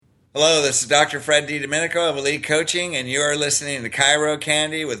Hello, this is Dr. Fred DiDomenico of Elite Coaching, and you are listening to Chiro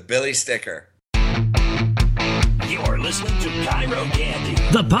Candy with Billy Sticker. You're listening to Chiro Candy,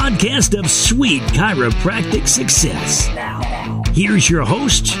 the podcast of sweet chiropractic success. Now, here's your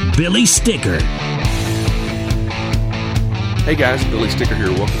host, Billy Sticker. Hey guys, Billy Sticker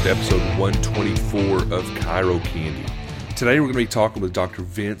here. Welcome to episode 124 of Chiro Candy. Today we're going to be talking with Dr.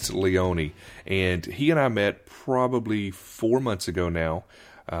 Vince Leone, and he and I met probably 4 months ago now.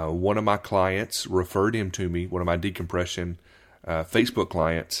 One of my clients referred him to me, one of my decompression Facebook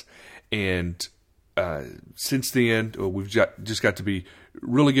clients, and since then we've just got to be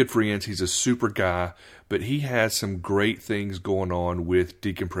really good friends. He's a super guy, but he has some great things going on with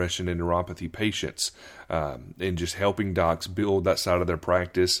decompression and neuropathy patients, and just helping docs build that side of their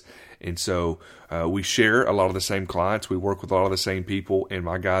practice. And so we share a lot of the same clients, we work with a lot of the same people, and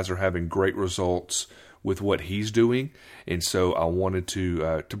my guys are having great results with what he's doing. And so I wanted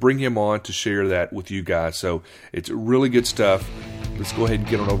to bring him on to share that with you guys. So it's really good stuff. Let's go ahead and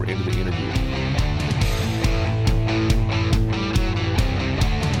get on over into the interview.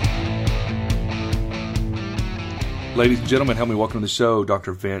 Ladies and gentlemen, help me welcome to the show,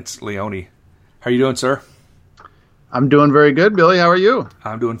 Dr. Vince Leone. How are you doing, sir? I'm doing very good, Billy. How are you?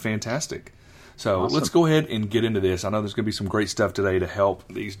 I'm doing fantastic. So Awesome. Let's go ahead and get into this. I know there's going to be some great stuff today to help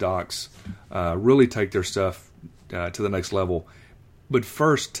these docs really take their stuff to the next level. But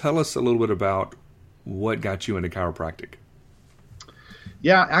first, tell us a little bit about what got you into chiropractic.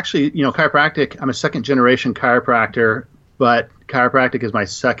 Yeah, actually, chiropractic, I'm a second-generation chiropractor, but chiropractic is my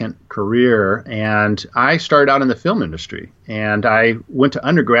second career. And I started out in the film industry. And I went to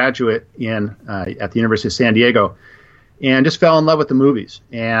undergraduate at the University of San Diego and just fell in love with the movies.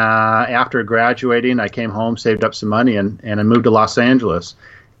 And after graduating, I came home, saved up some money, and I moved to Los Angeles.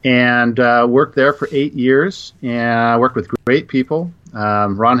 And worked there for 8 years, and I worked with great people,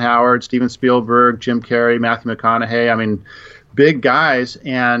 Ron Howard, Steven Spielberg, Jim Carrey, Matthew McConaughey, I mean, big guys,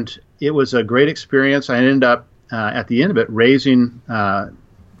 and it was a great experience. I ended up, at the end of it, raising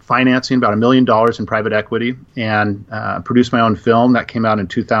financing, about $1 million in private equity, and produced my own film that came out in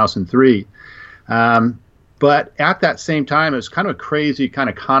 2003. But at that same time, it was kind of a crazy kind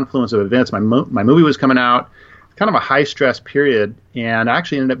of confluence of events. My movie was coming out, kind of a high-stress period, and I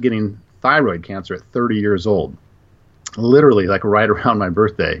actually ended up getting thyroid cancer at 30 years old, literally like right around my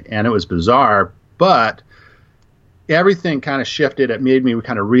birthday. And it was bizarre, but everything kind of shifted. It made me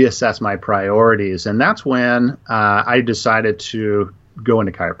kind of reassess my priorities, and that's when I decided to go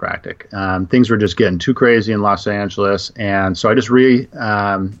into chiropractic. Things were just getting too crazy in Los Angeles, and so I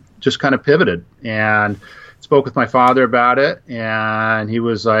just kind of pivoted and spoke with my father about it, and he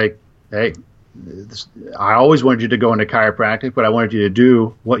was like, hey, I always wanted you to go into chiropractic, but I wanted you to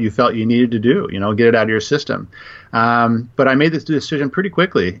do what you felt you needed to do, get it out of your system. But I made this decision pretty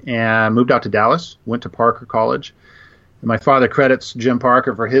quickly and moved out to Dallas, went to Parker College. And my father credits Jim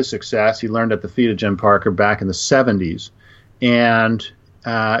Parker for his success. He learned at the feet of Jim Parker back in the 70s. And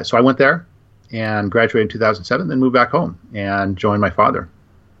so I went there and graduated in 2007, then moved back home and joined my father.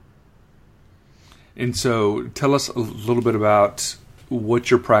 And so tell us a little bit about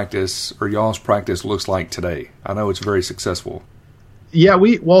what your practice or y'all's practice looks like today. I know it's very successful. Yeah,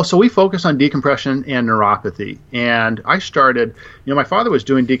 we focus on decompression and neuropathy. And I started, my father was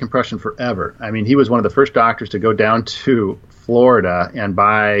doing decompression forever. I mean, he was one of the first doctors to go down to Florida and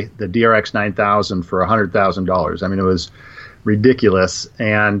buy the DRX 9000 for $100,000. I mean, it was ridiculous.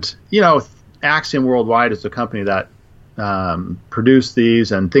 And, Axiom Worldwide is the company that produced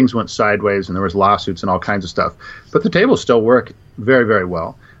these, and things went sideways, and there was lawsuits and all kinds of stuff. But the tables still work very, very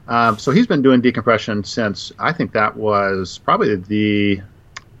well. So he's been doing decompression since, I think that was probably the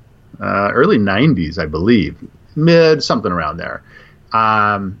early 90s, I believe, something around there.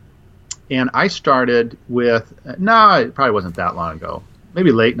 And I started with, it probably wasn't that long ago,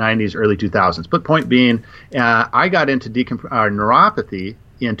 maybe late 90s, early 2000s. But point being, I got into neuropathy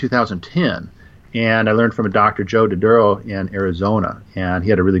in 2010. And I learned from a Dr. Joe Doduro in Arizona, and he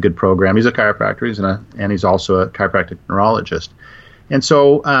had a really good program. He's a chiropractor, and he's also a chiropractic neurologist. And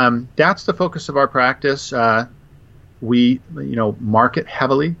so that's the focus of our practice. We, market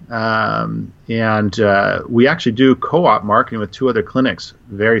heavily, and we actually do co-op marketing with two other clinics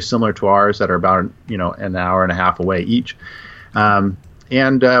very similar to ours that are about, an hour and a half away each. And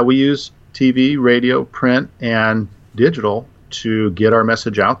we use TV, radio, print, and digital to get our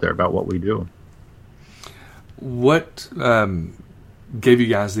message out there about what we do. What gave you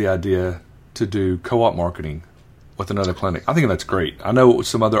guys the idea to do co-op marketing with another clinic? I think that's great. I know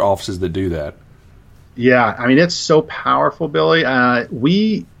some other offices that do that. Yeah, I mean, it's so powerful, Billy. I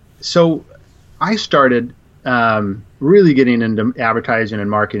started really getting into advertising and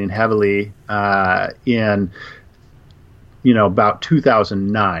marketing heavily in about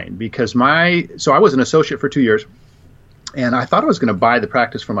 2009, because so I was an associate for 2 years, and I thought I was going to buy the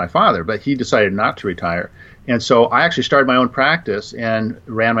practice from my father, but he decided not to retire. And so I actually started my own practice and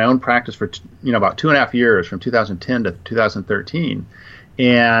ran my own practice for about 2.5 years, from 2010 to 2013.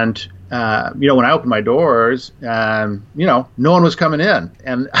 And when I opened my doors, no one was coming in,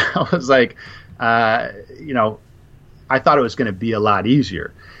 and I was like, I thought it was going to be a lot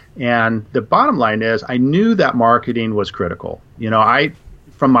easier. And the bottom line is, I knew that marketing was critical.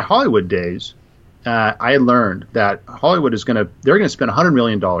 From my Hollywood days, I had learned that Hollywood they're going to spend $100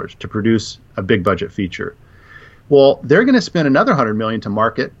 million to produce a big budget feature. Well, they're going to spend another $100 million to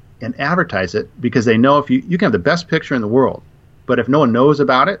market and advertise it, because they know if you can have the best picture in the world, but if no one knows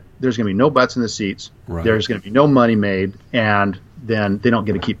about it, there's going to be no butts in the seats. Right. There's going to be no money made, and then they don't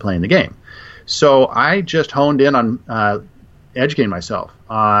get to keep playing the game. So I just honed in on educating myself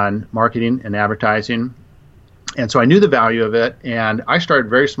on marketing and advertising. And so I knew the value of it, and I started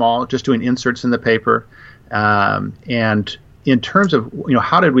very small, just doing inserts in the paper. And in terms of,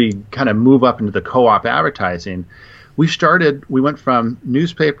 how did we kind of move up into the co-op advertising, we went from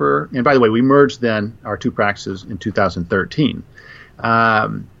newspaper, and by the way, we merged then our two practices in 2013.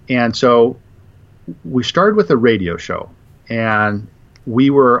 And so we started with a radio show, and we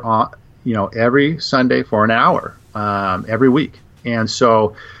were on, every Sunday for an hour, every week. And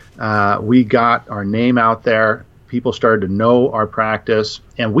so we got our name out there. People started to know our practice,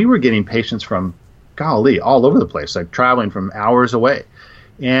 and we were getting patients from, all over the place, like traveling from hours away.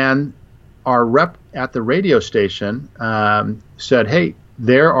 And our rep at the radio station said, hey,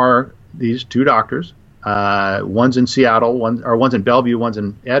 there are these two doctors. One's in Seattle, one's in Bellevue, one's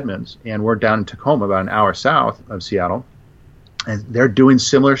in Edmonds, and we're down in Tacoma, about an hour south of Seattle. And they're doing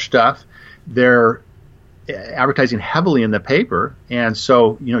similar stuff. They're advertising heavily in the paper, and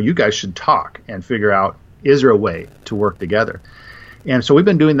so you guys should talk and figure out, is there a way to work together? And so we've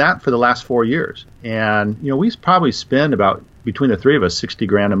been doing that for the last 4 years, and we probably spend about, between the three of us,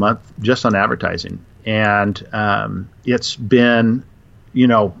 $60,000 a month just on advertising. And it's been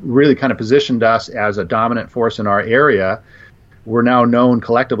really kind of positioned us as a dominant force in our area. We're now known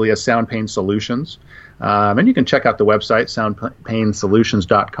collectively as Sound Pain Solutions. And you can check out the website,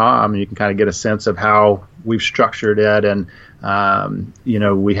 soundpainsolutions.com, and you can kind of get a sense of how we've structured it. And,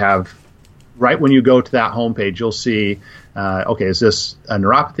 we have, right when you go to that homepage, you'll see, is this a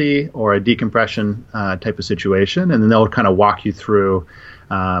neuropathy or a decompression type of situation? And then they'll kind of walk you through,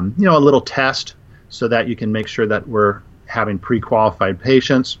 a little test so that you can make sure that we're having pre-qualified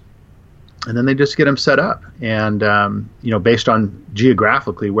patients. And then they just get them set up. And, based on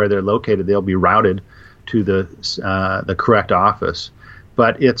geographically where they're located, they'll be routed to the correct office.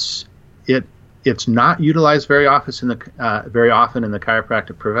 But it's not utilized very often in the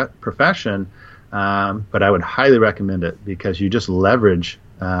chiropractic profession. But I would highly recommend it, because you just leverage,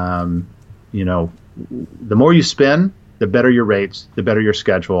 the more you spend, the better your rates, the better your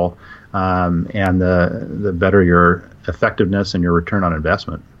schedule, and the better your effectiveness and your return on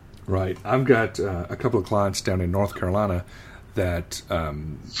investment. Right. I've got a couple of clients down in North Carolina that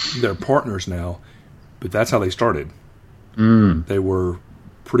they're partners now, but that's how they started. They were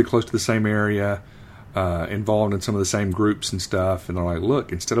pretty close to the same area, involved in some of the same groups and stuff, and they're like,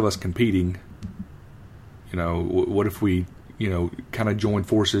 look, instead of us competing, what if we, kind of joined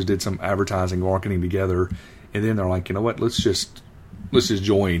forces, did some advertising, marketing together, and then they're like, you know what, let's just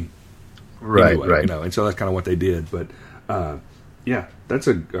join. Right, anyway, right. And so that's kind of what they did. But, yeah, that's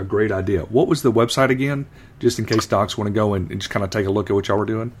a great idea. What was the website again, just in case docs want to go and just kind of take a look at what y'all were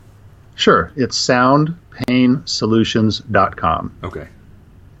doing? Sure. It's soundpainsolutions.com. Okay.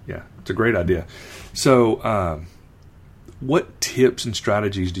 Yeah, it's a great idea. So, what tips and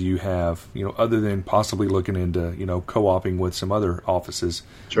strategies do you have, other than possibly looking into, co-oping with some other offices?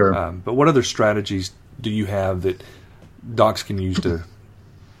 Sure. But what other strategies do you have that docs can use to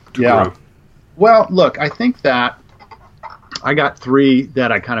grow? Well, look, I think that I got 3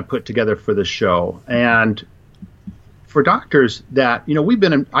 that I kind of put together for the show. And for doctors that, I've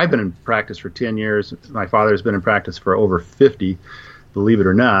been in practice for 10 years. My father's been in practice for over 50, believe it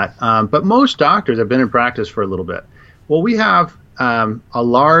or not. But most doctors have been in practice for a little bit. Well, we have a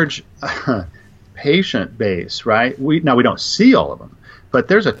large patient base, right? We don't see all of them, but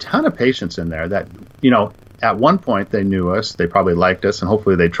there's a ton of patients in there that, at one point they knew us, they probably liked us, and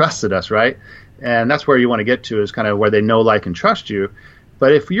hopefully they trusted us, right? And that's where you want to get to, is kind of where they know, like, and trust you.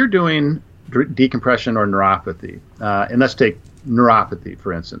 But if you're doing decompression or neuropathy, and let's take neuropathy,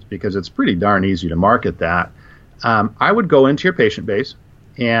 for instance, because it's pretty darn easy to market that, I would go into your patient base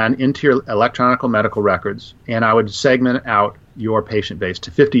and into your electronic medical records, and I would segment out your patient base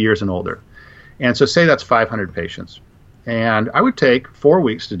to 50 years and older. And so say that's 500 patients. And I would take 4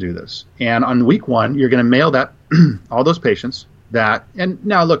 weeks to do this. And on week 1, you're going to mail that all those patients that, and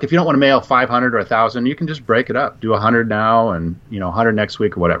now look, if you don't want to mail 500 or 1,000, you can just break it up. Do 100 now and 100 next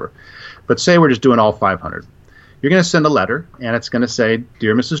week or whatever. But say we're just doing all 500. You're going to send a letter, and it's going to say,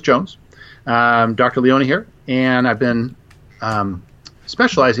 "Dear Mrs. Jones, Dr. Leone here, and I've been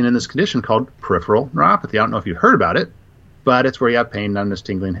specializing in this condition called peripheral neuropathy." I don't know if you've heard about it, but it's where you have pain, numbness,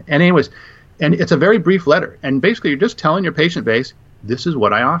 tingling. And anyways, and it's a very brief letter. And basically, you're just telling your patient base, this is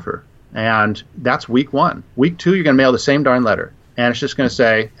what I offer. And that's week 1. Week 2, you're going to mail the same darn letter. And it's just going to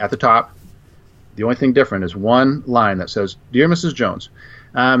say at the top, the only thing different is one line that says, "Dear Mrs. Jones,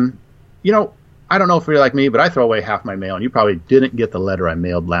 I don't know if you're like me, but I throw away half my mail, and you probably didn't get the letter I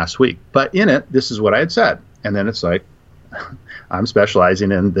mailed last week. But in it, this is what I had said." And then it's like, "I'm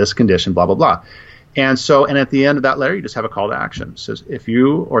specializing in this condition, blah, blah, blah." And at the end of that letter, you just have a call to action. It says, if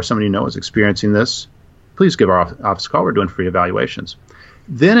you or somebody you know is experiencing this, please give our office a call. We're doing free evaluations.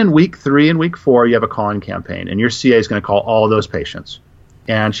 Then in week 3 and week 4, you have a call-in campaign, and your CA is going to call all those patients.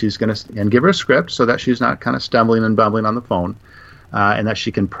 And she's going to give her a script so that she's not kind of stumbling and bumbling on the phone, and that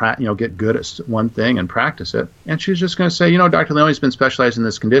she can get good at one thing and practice it. And she's just going to say, "Dr. Leone's been specializing in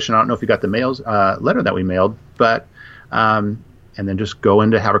this condition. I don't know if you got the letter that we mailed, but," and then just go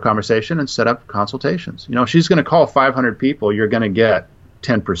in to have a conversation and set up consultations. She's going to call 500 people. You're going to get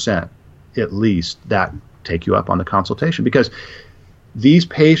 10% at least that take you up on the consultation, because these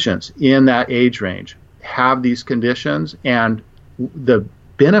patients in that age range have these conditions, and the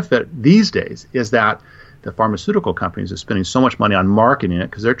benefit these days is that the pharmaceutical companies are spending so much money on marketing it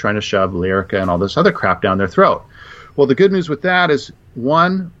because they're trying to shove Lyrica and all this other crap down their throat. Well, the good news with that is,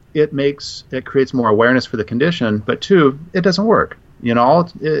 1, it creates more awareness for the condition, but 2, it doesn't work.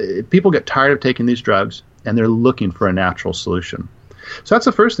 People get tired of taking these drugs, and they're looking for a natural solution. So that's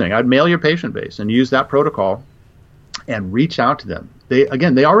the first thing. I'd mail your patient base and use that protocol and reach out to them.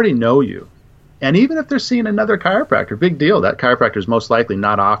 They already know you. And even if they're seeing another chiropractor, big deal. That chiropractor is most likely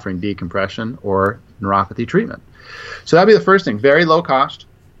not offering decompression or neuropathy treatment. So that'd be the first thing. Very low cost,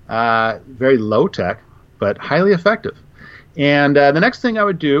 very low tech, but highly effective. And the next thing I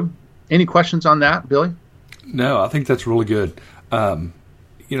would do, any questions on that, Billy? No, I think that's really good. And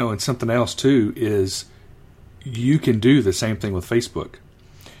something else too is you can do the same thing with Facebook.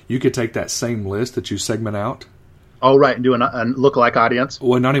 You could take that same list that you segment out. Oh, right, and do a lookalike audience?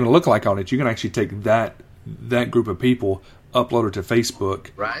 Well, not even a lookalike audience. You can actually take that group of people, upload it to Facebook.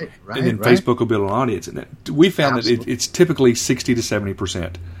 Right. And then Facebook will build an audience. And we found that it's typically 60 to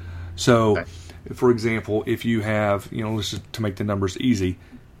 70%. So, for example, if you have, let's just to make the numbers easy,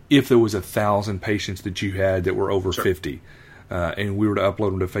 if there was 1,000 patients that you had that were over 50, and we were to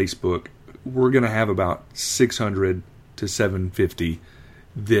upload them to Facebook, we're going to have about 600 to 750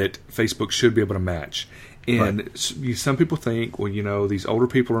 that Facebook should be able to match. And some people think, well, these older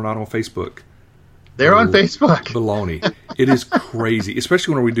people are not on Facebook. They're on Facebook. Baloney. It is crazy,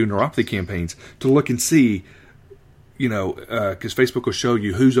 especially when we do neuropathy campaigns, to look and see, because Facebook will show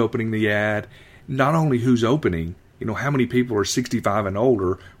you who's opening the ad, not only who's opening, how many people are 65 and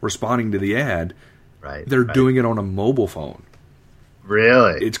older responding to the ad. Right. They're doing it on a mobile phone.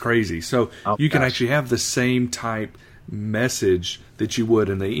 Really? It's crazy. So you can actually have the same type message that you would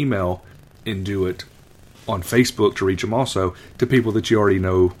in the email and do it on Facebook to reach them also to people that you already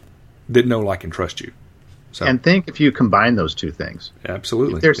know, that know, like, and trust you. So, and think if you combine those two things.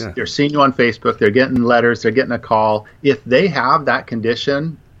 Absolutely. They're seeing you on Facebook, they're getting letters, they're getting a call. If they have that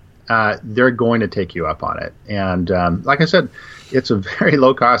condition, they're going to take you up on it. And like I said, it's a very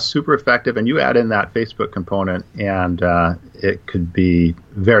low cost, super effective, and you add in that Facebook component, and it could be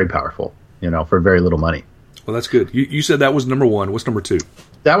very powerful, for very little money. Well, that's good. You said that was number 1. What's number 2?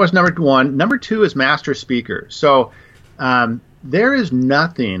 That was number 1. Number 2 is master speaker. So there's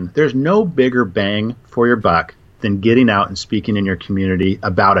no bigger bang for your buck than getting out and speaking in your community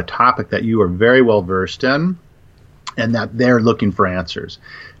about a topic that you are very well versed in and that they're looking for answers.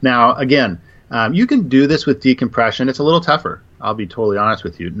 Now, again, you can do this with decompression. It's a little tougher. I'll be totally honest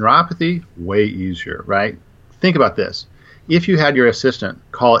with you. Neuropathy, way easier, right? Think about this. If you had your assistant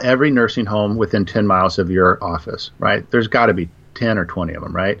call every nursing home within 10 miles of your office, right? There's got to be 10 or 20 of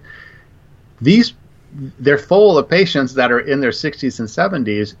them, right? They're full of patients that are in their 60s and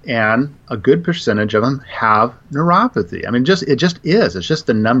 70s, and a good percentage of them have neuropathy. I mean, it just is. It's just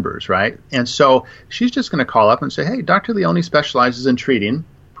the numbers, right? And so she's just going to call up and say, "Hey, Dr. Leone specializes in treating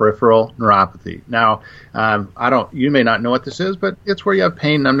peripheral neuropathy." Now, you may not know what this is, but it's where you have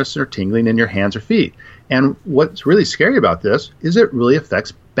pain, numbness, or tingling in your hands or feet. And what's really scary about this is it really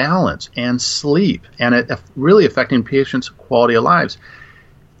affects balance and sleep, and it really affecting patients' quality of lives.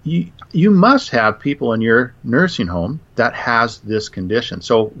 You must have people in your nursing home that has this condition.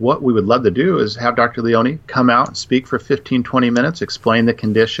 So what we would love to do is have Dr. Leone come out and speak for 15, 20 minutes, explain the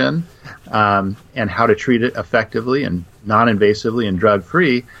condition and how to treat it effectively and non-invasively and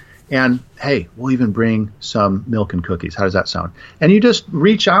drug-free. And, hey, we'll even bring some milk and cookies. How does that sound? And you just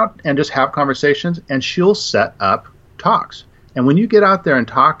reach out and just have conversations, and she'll set up talks. And when you get out there and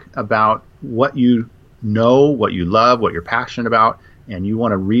talk about what you know, what you love, what you're passionate about, and you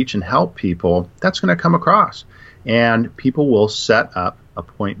want to reach and help people, that's going to come across. And people will set up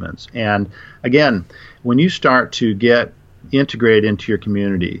appointments. And again, when you start to get integrated into your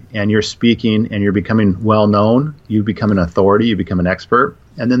community and you're speaking and you're becoming well known, you become an authority, you become an expert.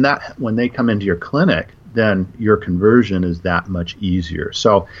 And then that when they come into your clinic, then your conversion is that much easier.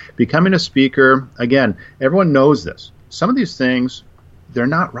 So becoming a speaker, again, everyone knows this. Some of these things, they're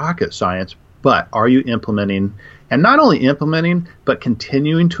not rocket science, but are you implementing? And not only implementing, but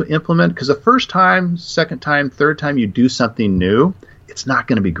continuing to implement, because the first time, second time, third time you do something new, it's not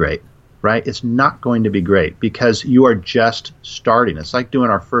going to be great, right? It's not going to be great because you are just starting. It's like doing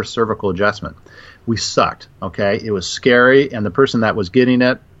our first cervical adjustment. We sucked, okay? It was scary, and the person that was getting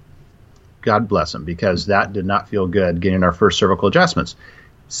it, God bless them, because that did not feel good getting our first cervical adjustments.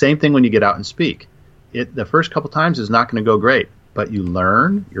 Same thing when you get out and speak. The first couple times is not going to go great, but you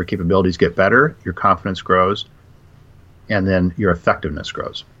learn, your capabilities get better, your confidence grows, and then your effectiveness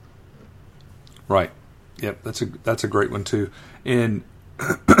grows. Right. Yep. That's a great one too. And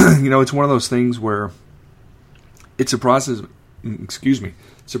it's one of those things where it surprises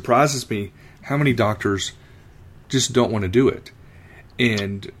me how many doctors just don't want to do it.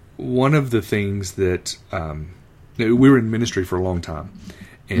 And one of the things that we were in ministry for a long time,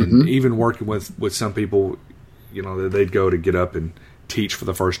 and even working with some people, they'd go to get up and teach for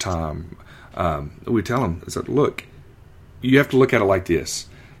the first time. We tell them, look, you have to look at it like this.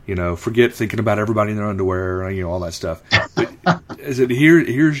 Forget thinking about everybody in their underwear, all that stuff. But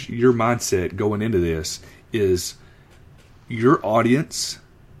here's your mindset going into this is your audience,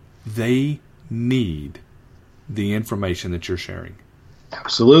 they need the information that you're sharing.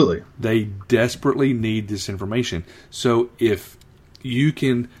 Absolutely. They desperately need this information. So if you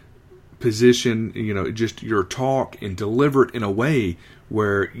can position, just your talk and deliver it in a way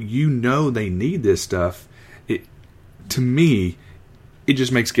where they need this stuff, to me, it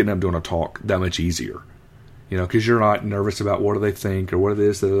just makes getting up doing a talk that much easier. Because you're not nervous about what do they think or what it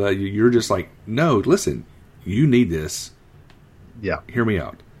is. You're just like, no, listen, you need this. Yeah. Hear me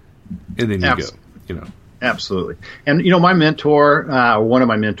out. And then you go. Absolutely. And, my mentor, one of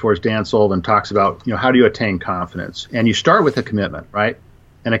my mentors, Dan Sullivan, talks about, how do you attain confidence? And you start with a commitment, right?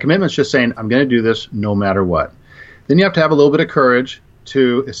 And a commitment is just saying, I'm going to do this no matter what. Then you have to have a little bit of courage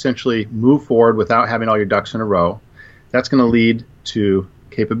to essentially move forward without having all your ducks in a row. That's going to lead to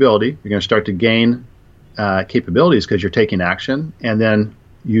capability. You're going to start to gain capabilities because you're taking action. And then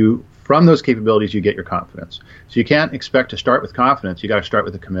from those capabilities, you get your confidence. So you can't expect to start with confidence. You got to start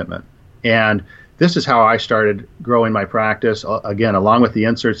with a commitment. And this is how I started growing my practice, again, along with the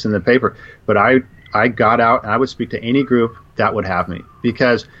inserts in the paper. But I got out and I would speak to any group that would have me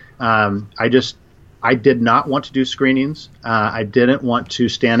because I did not want to do screenings. I didn't want to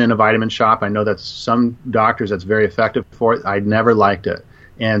stand in a vitamin shop. I know that some doctors that's very effective for it. I never liked it.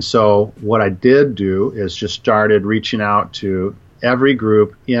 And so what I did do is just started reaching out to every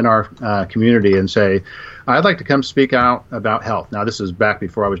group in our community and say, I'd like to come speak out about health. Now, this is back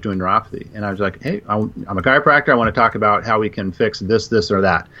before I was doing neuropathy. And I was like, hey, I'm a chiropractor. I want to talk about how we can fix this, or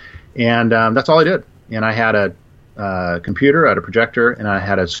that. And that's all I did. And I had a computer, I had a projector, and I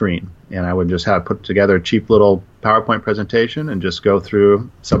had a screen. And I would just put together a cheap little PowerPoint presentation and just go through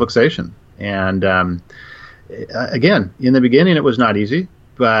subluxation. And again, in the beginning, it was not easy,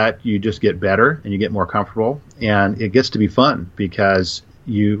 but you just get better and you get more comfortable. And it gets to be fun because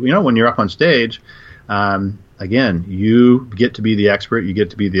when you're up on stage, again, you get to be the expert, you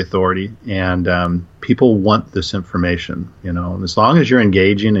get to be the authority, and people want this information. And as long as you're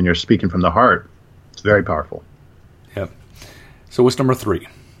engaging and you're speaking from the heart, it's very powerful. Yep. So what's number 3?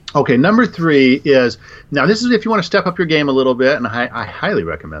 Okay, number 3 is, now this is if you want to step up your game a little bit, and I highly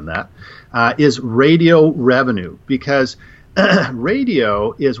recommend that, is radio revenue, because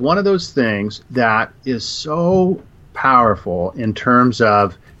radio is one of those things that is so powerful in terms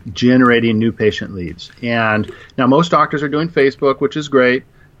of generating new patient leads. And now most doctors are doing Facebook, which is great,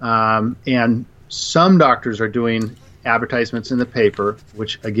 and some doctors are doing advertisements in the paper,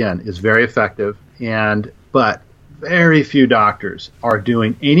 which again is very effective, but very few doctors are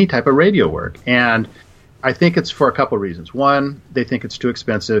doing any type of radio work. And I think it's for a couple of reasons. One, they think it's too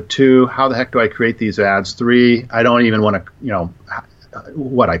expensive. Two, how the heck do I create these ads? Three, I don't even want to,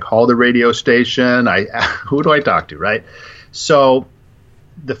 what I call the radio station. Who do I talk to, right? So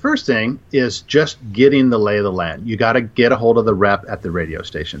the first thing is just getting the lay of the land. You got to get a hold of the rep at the radio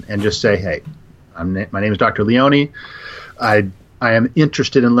station and just say, hey, my name is Dr. Leone. I am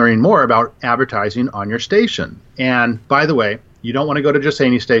interested in learning more about advertising on your station. And by the way, you don't want to go to just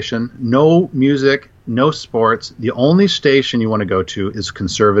any station. No music, no sports. The only station you want to go to is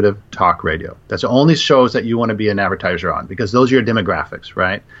conservative talk radio. That's the only shows that you want to be an advertiser on, because those are your demographics,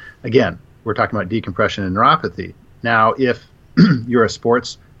 right? Again, we're talking about decompression and neuropathy. Now, if you're a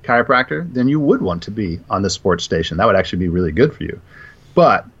sports chiropractor, then you would want to be on the sports station. That would actually be really good for you.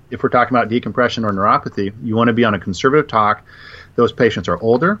 But if we're talking about decompression or neuropathy, you want to be on a conservative talk. Those patients are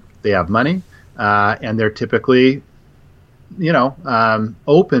older, they have money, and they're typically,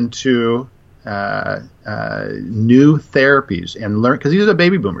 open to new therapies and learn, because these are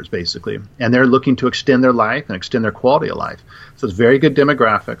baby boomers basically, and they're looking to extend their life and extend their quality of life. So it's very good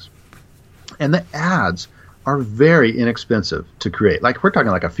demographics, and the ads are very inexpensive to create. Like, we're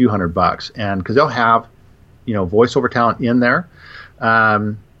talking like a few $100, and because they'll have, voiceover talent in there,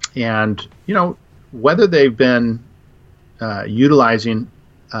 and whether they've been utilizing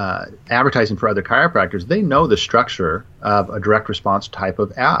advertising for other chiropractors, they know the structure of a direct response type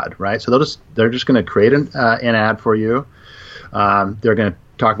of ad, right? So they're just going to create an ad for you. They're going to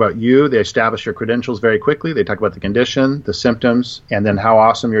talk about you. They establish your credentials very quickly. They talk about the condition, the symptoms, and then how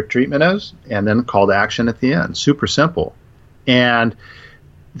awesome your treatment is, and then call to action at the end. Super simple. And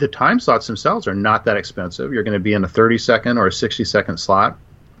the time slots themselves are not that expensive. You're going to be in a 30-second or a 60-second slot,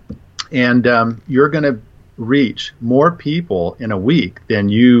 and you're going to reach more people in a week than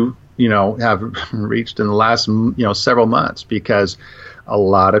you have reached in the last several months, because a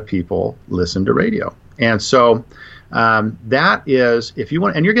lot of people listen to radio. And so that is, if you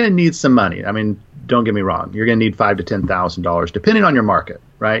want, and you're going to need some money. I mean, don't get me wrong, you're going to need $5,000 to $10,000 depending on your market,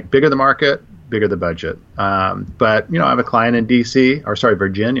 right? Bigger the market, bigger the budget. But I have a client in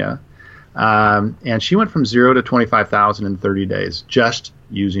Virginia, and she went from 0 to 25,000 in 30 days just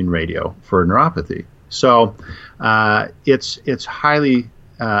using radio for neuropathy. So it's highly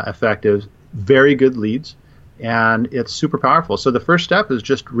effective, very good leads, and it's super powerful. So the first step is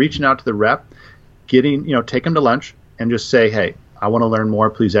just reaching out to the rep, take them to lunch, and just say, hey, I want to learn more.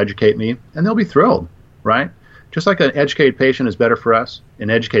 Please educate me. And they'll be thrilled, right? Just like an educated patient is better for us,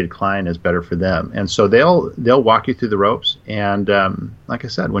 an educated client is better for them. And so they'll walk you through the ropes. And like I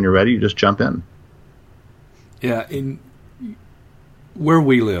said, when you're ready, you just jump in. Yeah, in where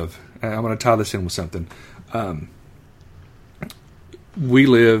we live, and I'm going to tie this in with something. We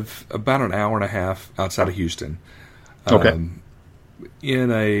live about an hour and a half outside of Houston. Okay.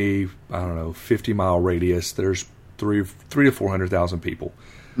 In a 50-mile radius, there's 300,000 to 400,000 people.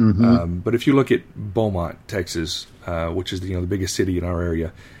 Mm-hmm. But if you look at Beaumont, Texas, which is the biggest city in our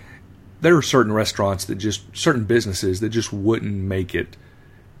area, there are certain restaurants certain businesses that just wouldn't make it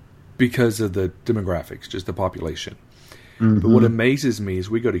because of the demographics, just the population. Mm-hmm. But what amazes me is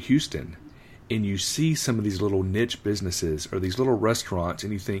we go to Houston and you see some of these little niche businesses or these little restaurants,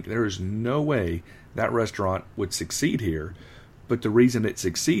 and you think there is no way that restaurant would succeed here. But the reason it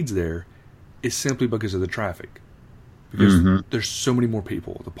succeeds there is simply because of the traffic. Because mm-hmm. there's so many more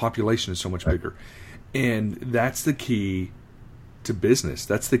people. The population is so much bigger. And that's the key to business.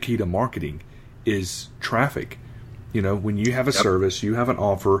 That's the key to marketing is traffic. When you have a service, you have an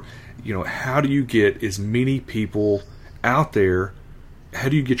offer, how do you get as many people out there? How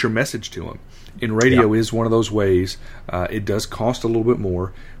do you get your message to them? And radio is one of those ways. It does cost a little bit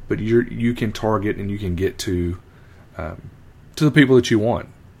more, but you can target and you can get to the people that you want.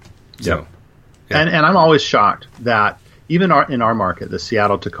 So, And I'm always shocked that even in our market, the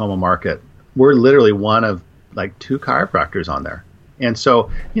Seattle-Tacoma market, we're literally one of like 2 chiropractors on there. And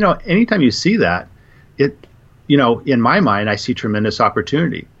so, anytime you see that, in my mind, I see tremendous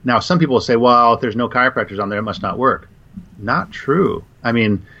opportunity. Now, some people will say, well, if there's no chiropractors on there, it must not work. Not true. I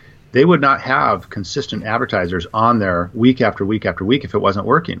mean, they would not have consistent advertisers on there week after week after week if it wasn't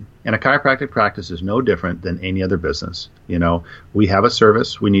working. And a chiropractic practice is no different than any other business. We have a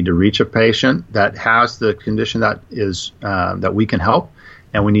service. We need to reach a patient that has the condition that is that we can help,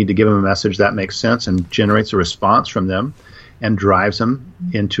 and we need to give them a message that makes sense and generates a response from them and drives them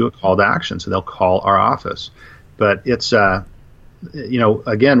into a call to action. So they'll call our office. But it's,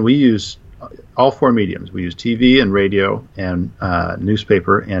 again, we use all 4 mediums. We use TV and radio and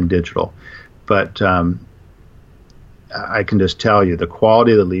newspaper and digital. But I can just tell you the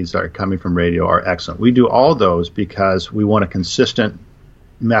quality of the leads that are coming from radio are excellent. We do all those because we want a consistent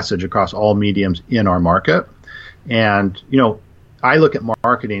message across all mediums in our market. And, I look at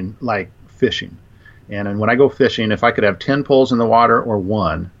marketing like fishing. And when I go fishing, if I could have 10 poles in the water or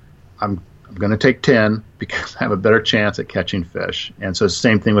one, I'm going to take 10 because I have a better chance at catching fish. And so it's the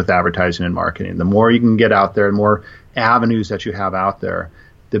same thing with advertising and marketing. The more you can get out there, the more avenues that you have out there,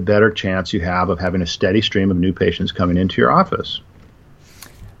 the better chance you have of having a steady stream of new patients coming into your office.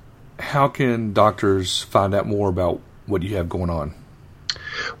 How can doctors find out more about what you have going on?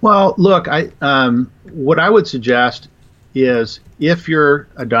 Well, look, what I would suggest is if you're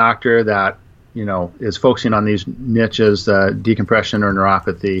a doctor that is focusing on these niches, decompression or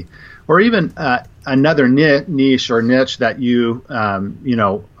neuropathy, or even another niche or niche that you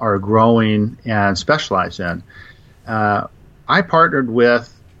are growing and specialize in. I partnered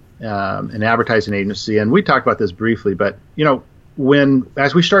with an advertising agency, and we talked about this briefly, but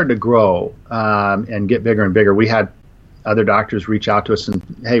as we started to grow and get bigger and bigger, we had other doctors reach out to us and,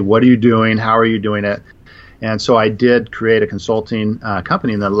 hey, what are you doing? How are you doing it? And so I did create a consulting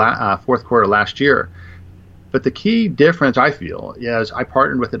company in the fourth quarter last year. But the key difference, I feel, is I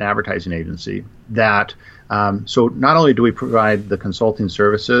partnered with an advertising agency that, so not only do we provide the consulting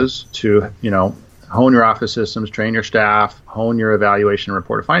services to, hone your office systems, train your staff, hone your evaluation and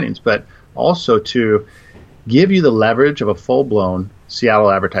report of findings, but also to give you the leverage of a full-blown Seattle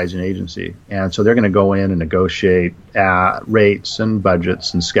advertising agency. And so they're going to go in and negotiate rates and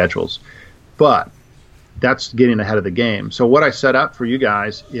budgets and schedules. But that's getting ahead of the game. So what I set up for you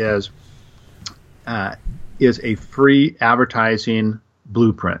guys is a free advertising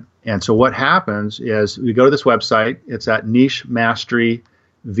blueprint. And so what happens is we go to this website. It's at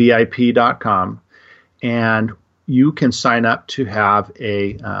nichemasteryvip.com, and you can sign up to have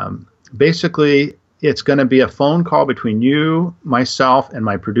basically it's going to be a phone call between you, myself, and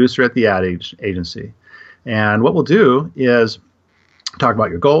my producer at the ad agency. And what we'll do is talk about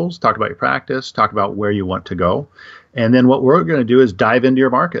your goals, talk about your practice, talk about where you want to go. And then what we're going to do is dive into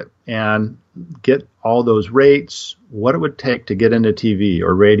your market and get all those rates, what it would take to get into TV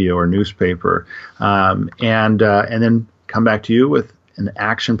or radio or newspaper, and then come back to you with an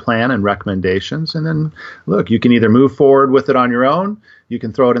action plan and recommendations. And then, look, you can either move forward with it on your own, you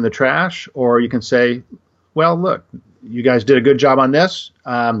can throw it in the trash, or you can say, well, look, you guys did a good job on this.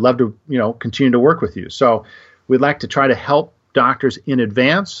 Love to, continue to work with you. So we'd like to try to help doctors in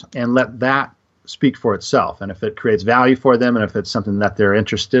advance and let that speak for itself. And if it creates value for them and if it's something that they're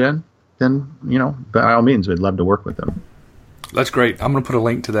interested in, then, by all means, we'd love to work with them. That's great. I'm going to put a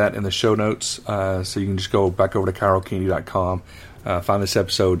link to that in the show notes, so you can just go back over to chirocandy.com, find this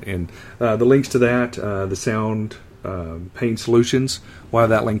episode, and the links to that, the sound pain solutions, we'll have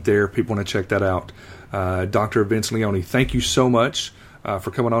that link there. People want to check that out. Dr. Vince Leone, thank you so much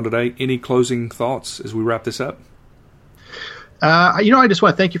for coming on today. Any closing thoughts as we wrap this up? I just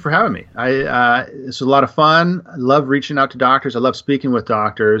want to thank you for having me. It's a lot of fun. I love reaching out to doctors. I love speaking with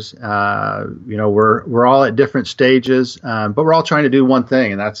doctors. We're all at different stages, but we're all trying to do one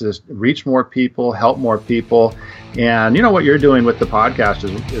thing, and that's just reach more people, help more people. And what you're doing with the podcast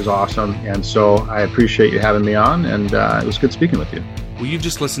is awesome. And so I appreciate you having me on, and it was good speaking with you. Well, you've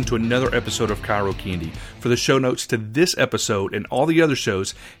just listened to another episode of Chiro Candy. For the show notes to this episode and all the other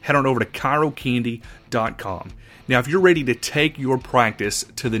shows, head on over to chirocandy.com. Now, if you're ready to take your practice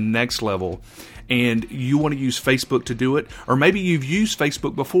to the next level and you want to use Facebook to do it, or maybe you've used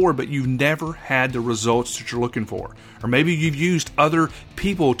Facebook before but you've never had the results that you're looking for, or maybe you've used other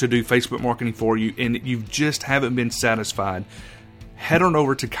people to do Facebook marketing for you and you just haven't been satisfied, head on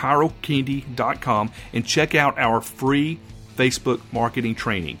over to chirocandy.com and check out our free Facebook marketing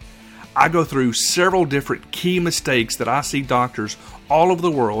training. I go through several different key mistakes that I see doctors all over the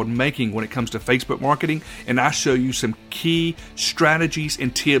world making when it comes to Facebook marketing, and I show you some key strategies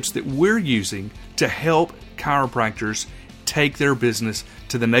and tips that we're using to help chiropractors take their business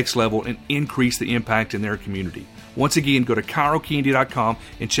to the next level and increase the impact in their community. Once again, go to chirocandy.com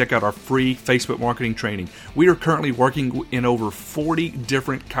and check out our free Facebook marketing training. We are currently working in over 40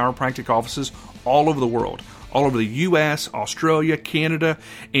 different chiropractic offices all over the world. All over the U.S., Australia, Canada,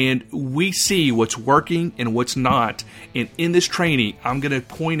 and we see what's working and what's not. And in this training, I'm going to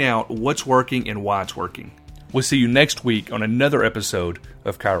point out what's working and why it's working. We'll see you next week on another episode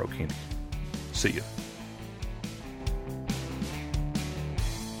of Chiro Candy. See you.